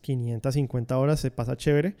 jugué pues 550 horas, se pasa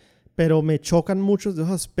chévere, pero me chocan muchos de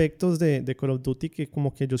esos aspectos de Call of Duty que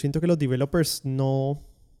como que yo siento que los developers no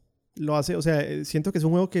lo hacen, o sea, siento que es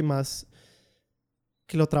un juego que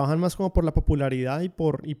lo trabajan más como por la popularidad y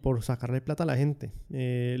por sacarle plata a la gente.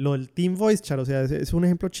 Lo del Team Voice Chat, o sea, es un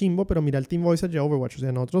ejemplo chimbo, pero mira el Team Voice Chat de Overwatch, o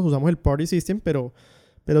sea, nosotros usamos el Party System, pero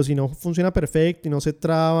si no funciona perfecto y no se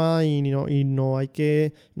traba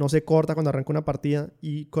no se corta cuando arranca una partida,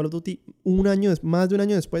 y Call of Duty más de un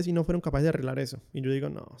año después y no fueron capaces de arreglar eso. Y yo digo,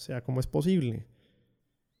 no, o sea, ¿cómo es posible?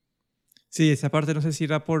 Sí, esa parte no sé si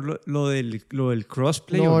era por lo del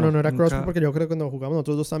crossplay o No no. era crossplay Nunca. porque yo creo que cuando jugamos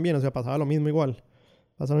nosotros dos también, o sea, pasaba lo mismo igual.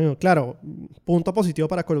 Pasa lo mismo. Claro, punto positivo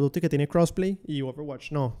para Call of Duty que tiene crossplay y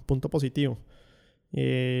Overwatch no, punto positivo.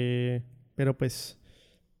 Pero pues,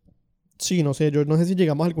 sí, no sé, yo no sé si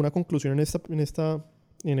llegamos a alguna conclusión en esta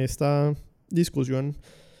discusión,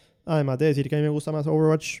 además de decir que a mí me gusta más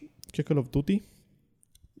Overwatch que Call of Duty.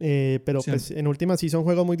 Pero Sí. pues en última sí son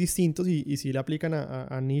juegos muy distintos y sí le aplican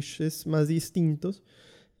a niches más distintos.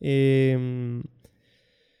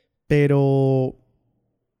 Pero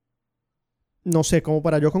no sé, como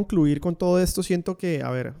para yo concluir con todo esto, siento que, a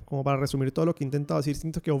ver, como para resumir todo lo que he intentado decir,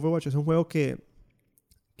 siento que Overwatch es un juego que,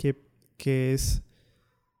 que es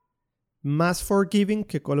más forgiving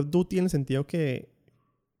que Call of Duty en el sentido que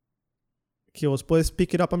vos puedes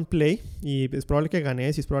pick it up and play y es probable que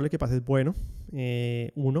ganes y es probable que pases bueno.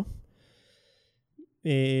 Uno.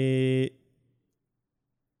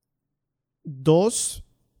 Dos,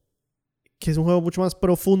 que es un juego mucho más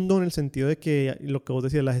profundo en el sentido de que lo que vos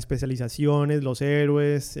decías, las especializaciones, los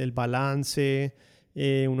héroes, el balance,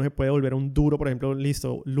 uno se puede volver un duro, por ejemplo,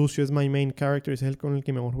 listo, Lucio es my main character, ese es el con el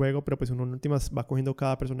que mejor juego, pero pues uno en últimas va cogiendo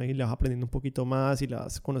cada personaje y le vas aprendiendo un poquito más y le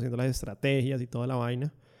vas conociendo las estrategias y toda la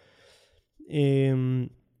vaina.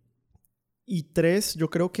 Y tres, yo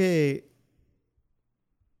creo que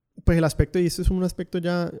pues el aspecto, y esto es un aspecto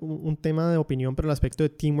ya, un tema de opinión, pero el aspecto de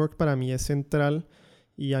teamwork para mí es central.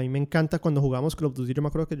 Y a mí me encanta cuando jugamos Call of Duty. Yo me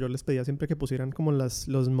acuerdo que yo les pedía siempre que pusieran como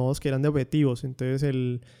los modos que eran de objetivos. Entonces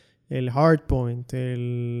el Hardpoint,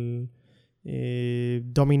 el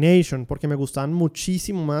Domination, porque me gustaban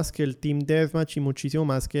muchísimo más que el Team Deathmatch y muchísimo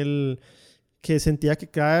más que sentía que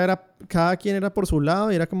cada quien era por su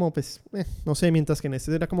lado y era como, pues, no sé, mientras que en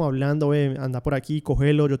este era como hablando, anda por aquí,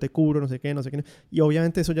 cógelo, yo te cubro, no sé qué, no sé qué. Y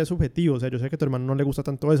obviamente eso ya es subjetivo, o sea, yo sé que a tu hermano no le gusta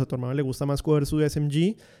tanto eso, a tu hermano le gusta más coger su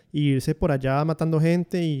SMG y irse por allá matando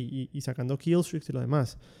gente y sacando killstreaks y lo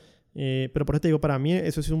demás. Pero por eso te digo, para mí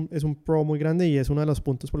eso es un pro muy grande y es uno de los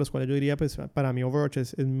puntos por los cuales yo diría, pues, para mí Overwatch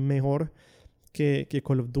es mejor que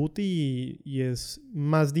Call of Duty y es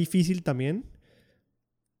más difícil también,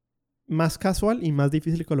 más casual y más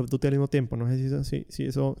difícil que Call of Duty al mismo tiempo. No sé si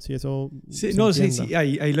eso Sí, se no, sí, entienda. sí,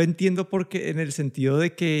 ahí lo entiendo porque en el sentido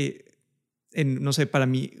de que, no sé, para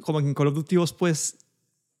mí, como en Call of Duty vos pues,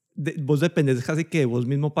 vos dependés casi que de vos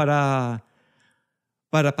mismo para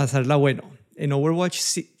pasarla bueno. En Overwatch,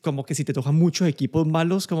 sí, como que si te tocan muchos equipos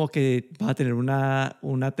malos, como que vas a tener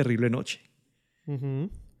una terrible noche. Uh-huh.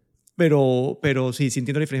 Pero sí, sí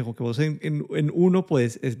entiendo la diferencia. Como que vos en uno,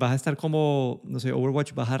 pues vas a estar como, no sé,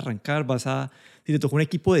 Overwatch, vas a arrancar, si te toca un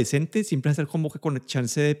equipo decente, siempre vas a estar como que con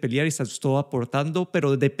chance de pelear y estás todo aportando,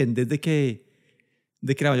 pero dependes de que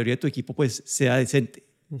la mayoría de tu equipo, pues, sea decente.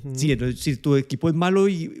 Uh-huh. Sí, entonces, si tu equipo es malo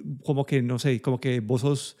y como que, no sé, como que vos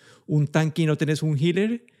sos un tanque y no tenés un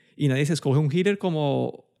healer y nadie se escoge un healer,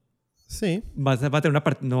 como Sí. vas a tener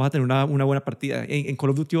no vas a tener una buena partida. En Call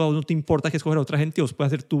of Duty a vos no te importa que escoger a otra gente, vos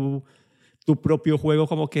puedes hacer tu propio juego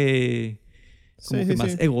como que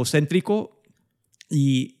más Sí. egocéntrico.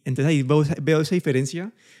 Y entonces ahí veo esa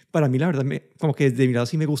diferencia. Para mí, la verdad, como que desde mi lado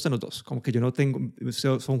sí me gustan los dos. Como que yo no tengo,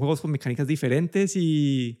 son juegos con mecánicas diferentes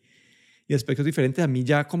y aspectos diferentes. A mí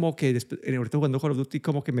ya como que ahorita jugando Call of Duty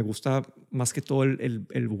como que me gusta más que todo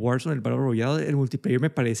el Warzone, el Battle Royale. El multiplayer me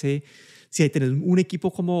parece, si tenés un equipo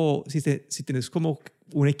como, si tenés como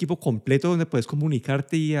un equipo completo donde puedes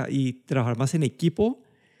comunicarte y trabajar más en equipo,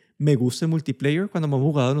 me gusta el multiplayer. Cuando hemos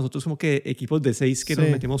jugado nosotros como que equipos de 6 que nos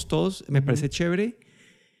Sí. metemos todos, me Uh-huh. parece chévere.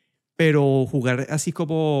 Pero jugar así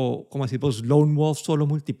como así, pues Lone Wolf solo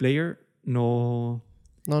multiplayer, no,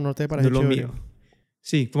 No te no parece es lo chévere. mío.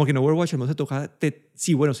 Sí, como que en Overwatch no se toca,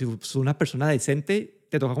 sí, bueno, si sos una persona decente,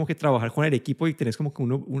 te toca como que trabajar con el equipo y tenés como que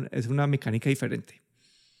es una mecánica diferente.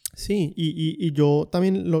 Sí, y yo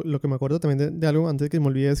también lo que me acuerdo también de algo antes de que me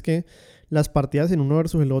olvide es que las partidas en uno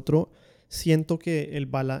versus el otro, siento que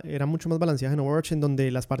era mucho más balanceada en Overwatch, en donde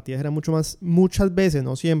las partidas eran mucho más, muchas veces,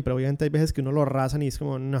 no siempre, obviamente hay veces que uno lo arrasan y es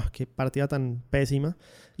como, no, qué partida tan pésima,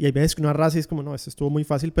 y hay veces que uno arrasa y es como, no, esto estuvo muy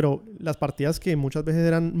fácil, pero las partidas que muchas veces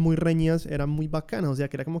eran muy reñidas eran muy bacanas, o sea,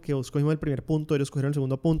 que era como que vos cogimos el primer punto, ellos cogieron el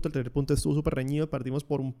segundo punto, el tercer punto estuvo súper reñido, perdimos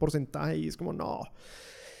por un porcentaje y es como, no.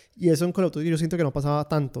 Y eso en Call of Duty yo siento que no pasaba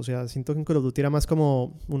tanto. O sea, siento que en Call of Duty era más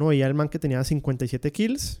como... Uno veía al man que tenía 57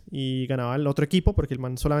 kills y ganaba el otro equipo porque el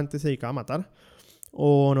man solamente se dedicaba a matar.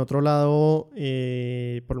 O en otro lado,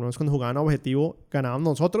 por lo menos cuando jugaban a objetivo,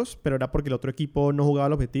 ganábamos nosotros, pero era porque el otro equipo no jugaba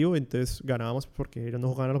al objetivo, entonces ganábamos porque ellos no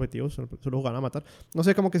jugaban al objetivo, solo jugaban a matar. No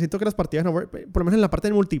sé, como que siento que las partidas, por lo menos en la parte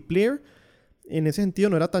del multiplayer, en ese sentido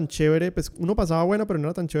no era tan chévere. Pues uno pasaba bueno, pero no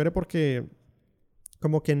era tan chévere porque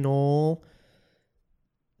como que no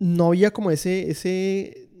había como no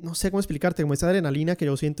sé cómo explicarte, como esa adrenalina que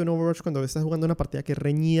yo siento en Overwatch cuando estás jugando una partida que es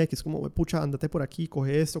reñida, que es como, pucha, andate por aquí,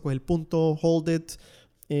 coge esto, coge el punto, hold it,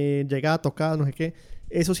 llega a tocar, no sé qué.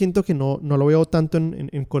 Eso siento que no lo veo tanto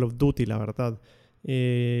en Call of Duty, la verdad.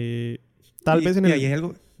 Tal vez en y el... ahí hay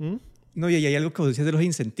algo, ¿Mm? no, y ahí hay algo que vos decías de los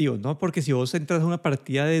incentivos, ¿no? Porque si vos entras a una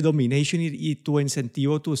partida de Domination y tu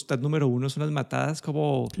incentivo, tu stat número uno son las matadas,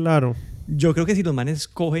 como... Claro. Yo creo que si los manes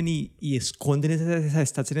cogen y esconden esas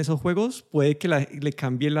stats en esos juegos, puede que le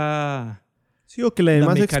cambie Sí, o que le dé la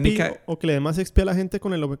más mecánica. XP, o que le dé más XP a la gente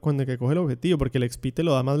con el que coge el objetivo, porque el XP te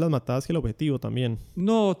lo da más las matadas que el objetivo también.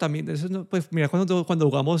 No, también, eso no, pues mira, cuando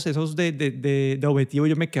jugamos esos de objetivo,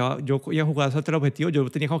 yo ya jugaba contra el objetivo, yo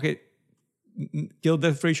tenía como que kill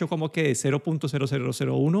death ratio como que de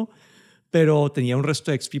 0.0001, pero tenía un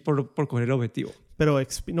resto de XP por coger el objetivo. Pero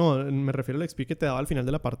XP, no, me refiero al XP que te daba al final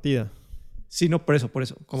de la partida. Sí, no, por eso.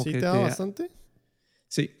 Como ¿Sí que te daba bastante?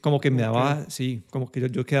 sí, como que me daba, sí, como que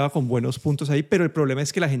yo quedaba con buenos puntos ahí, pero el problema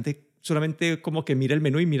es que la gente solamente como que mira el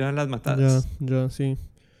menú y mira las matadas. Ya, sí.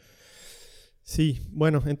 Sí,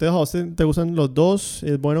 bueno, entonces a vos te gustan los dos,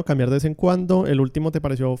 es bueno cambiar de vez en cuando. El último te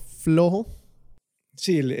pareció flojo.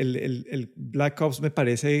 Sí, el Black Ops me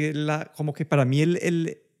parece como que para mí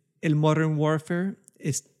el Modern Warfare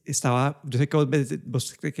estaba, yo sé que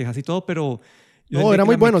vos te quejas y todo, pero yo No, sentía era que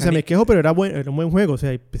muy la bueno, o sea, me mecánica, quejo, pero era un buen juego. O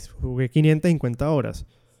sea, pues, jugué 550 horas.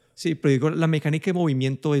 sí, pero digo, la mecánica de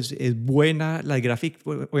movimiento es buena, las gráficas,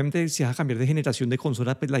 obviamente si vas a cambiar de generación de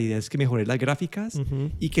consola, pues la idea es que mejores las gráficas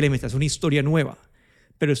Ujú. y que le metas una historia nueva.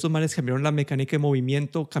 Pero estos manes cambiaron la mecánica de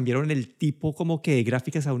movimiento, cambiaron el tipo como que de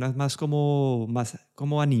gráficas a unas más como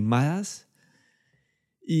animadas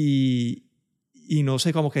y no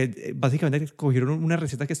sé, como que básicamente cogieron una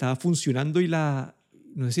receta que estaba funcionando y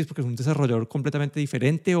no sé si es porque es un desarrollador completamente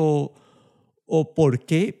diferente o por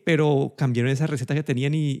qué, pero cambiaron esa receta que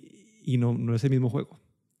tenían y no es el mismo juego.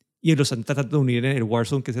 Y lo están tratando de unir en el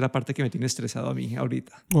Warzone, que es la parte que me tiene estresado a mí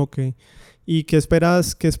ahorita. Ok. ¿Y qué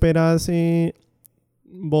esperas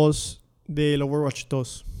vos del Overwatch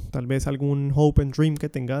 2? Tal vez algún hope and dream que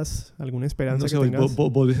tengas, alguna esperanza No sé, que tengas.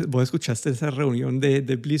 vos escuchaste esa reunión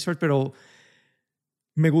de Blizzard, pero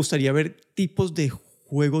me gustaría ver tipos de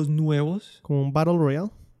juegos nuevos. Como un Battle Royale.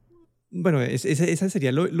 Bueno, esa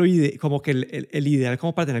sería como que el ideal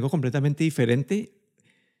como para tener algo completamente diferente.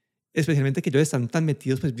 Especialmente que ellos están tan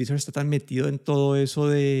metidos, pues Blizzard está tan metido en todo eso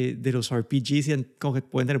de los RPGs y como que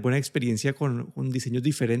pueden tener buena experiencia con diseños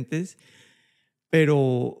diferentes.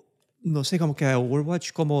 Pero no sé, como que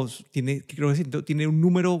Overwatch como creo que tiene un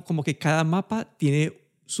número, como que cada mapa tiene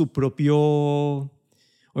su propio...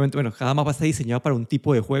 Obviamente, bueno, cada mapa está diseñado para un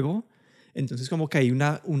tipo de juego. Entonces como que hay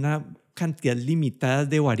una cantidad limitada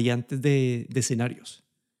de variantes de escenarios.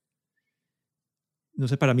 No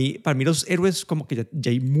sé, para mí los héroes, como que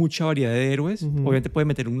ya hay mucha variedad de héroes. Ujú. Obviamente pueden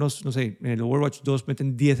meter unos, no sé, en el Overwatch 2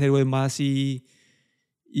 meten 10 héroes más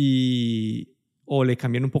o le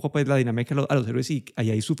cambian un poco pues, la dinámica a los héroes y ahí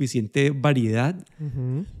hay suficiente variedad.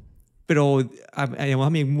 Ujú. Pero digamos, a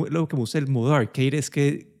mí lo que me gusta del modo arcade es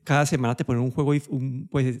que cada semana te ponen un juego,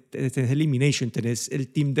 pues tenés Elimination, tenés el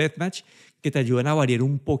Team Deathmatch, que te ayudan a variar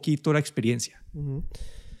un poquito la experiencia. Ujú.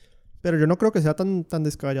 Pero yo no creo que sea tan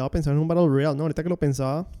descabellado pensar en un Battle Royale, ¿no? Ahorita que lo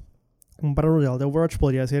pensaba, un Battle Royale de Overwatch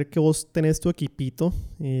podría ser que vos tenés tu equipito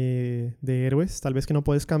de héroes, tal vez que no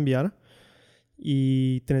puedes cambiar,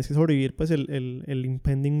 y tenés que sobrevivir pues el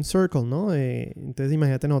impending circle, ¿no? Entonces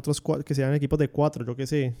imagínate nosotros que sean equipos de 4, yo qué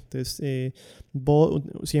sé. Entonces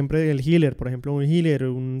siempre el healer, por ejemplo, un healer,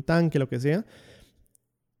 un tanque, lo que sea.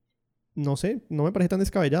 No sé, no me parece tan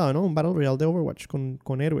descabellado, ¿no? Un Battle Royale de Overwatch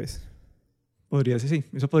con héroes. Podría ser, sí.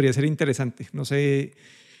 Eso podría ser interesante. No sé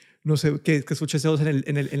qué escuchaste vos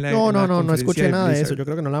en la No conferencia escuché nada de eso. Blizzard. Yo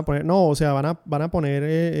creo que no la van a poner. No, o sea, van a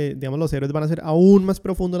poner, digamos, los héroes van a ser aún más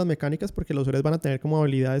profundos las mecánicas porque los héroes van a tener como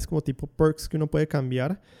habilidades como tipo perks que uno puede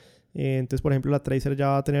cambiar. Entonces, por ejemplo, la Tracer ya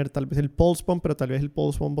va a tener tal vez el Pulse Bomb, pero tal vez el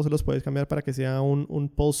Pulse Bomb vos se los puedes cambiar para que sea un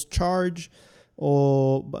Pulse Charge.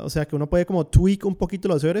 O sea, que uno puede como tweak un poquito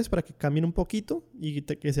los héroes para que cambien un poquito y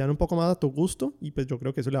que sean un poco más a tu gusto. Y pues yo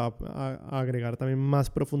creo que eso le va a agregar también más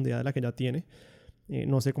profundidad de la que ya tiene.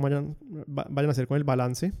 No sé cómo vayan a hacer con el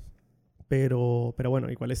balance, pero bueno,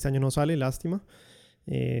 igual este año no sale, lástima.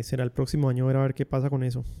 Será el próximo año a ver qué pasa con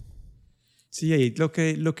eso. Sí, ahí lo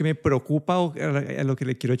que me preocupa o a lo que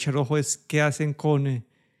le quiero echar ojo es qué hacen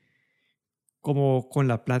como con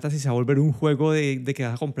la plata, si se va a volver un juego de que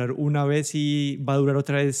vas a comprar una vez y va a durar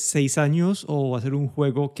otra vez 6 años, o va a ser un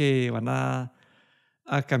juego que van a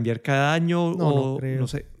cambiar cada año, No o creo. no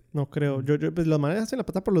sé. No creo. Pues los manes hacen la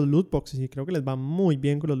plata por los loot boxes y creo que les va muy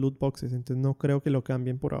bien con los loot boxes. Entonces no creo que lo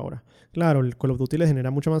cambien por ahora. Claro, el Call of Duty les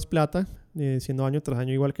genera mucha más plata, siendo año tras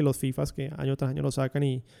año igual que los FIFAs, que año tras año lo sacan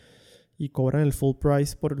y cobran el full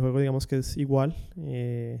price por el juego, digamos que es igual.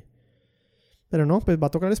 Pero no, pues va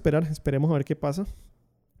a tocar esperar. Esperemos a ver qué pasa.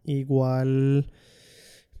 Igual,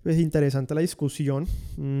 pues interesante la discusión.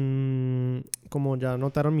 Como ya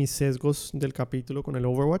notaron mis sesgos del capítulo con el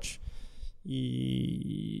Overwatch.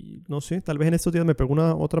 Y no sé, tal vez en estos días me pego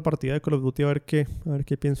una otra partida de Call of Duty a ver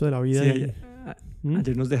qué pienso de la vida. Sí,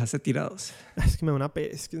 ayer nos dejaste tirados. Es que me da una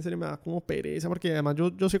pereza, es que en serio me da como pereza, porque además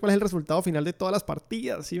yo sé cuál es el resultado final de todas las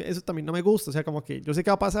partidas, ¿sí? Eso también no me gusta, o sea, como que yo sé qué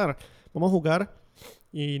va a pasar. Vamos a jugar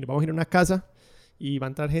y nos vamos a ir a una casa y va a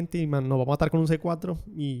entrar gente y nos vamos a matar con un C4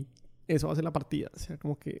 y eso va a ser la partida. O sea,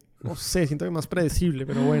 como que, no sé, siento que es más predecible,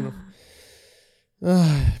 pero bueno.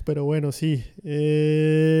 Pero bueno, sí.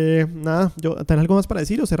 Nada, ¿tenés algo más para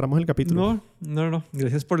decir o cerramos el capítulo? No.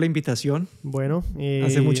 Gracias por la invitación. Bueno.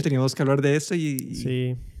 Hace mucho teníamos que hablar de esto y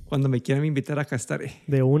sí. Cuando me quieran invitar, acá estaré.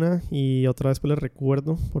 De una. Y otra vez pues les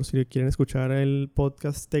recuerdo, por si quieren escuchar el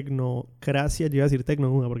podcast Tecnocracia, yo iba a decir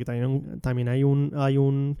Tecnoduda, porque también hay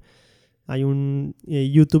un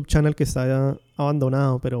YouTube channel que está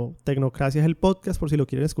abandonado, pero Tecnocracia es el podcast por si lo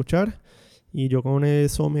quieren escuchar. Y yo con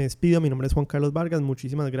eso me despido. Mi nombre es Juan Carlos Vargas.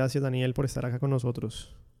 Muchísimas gracias, Daniel, por estar acá con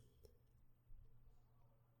nosotros.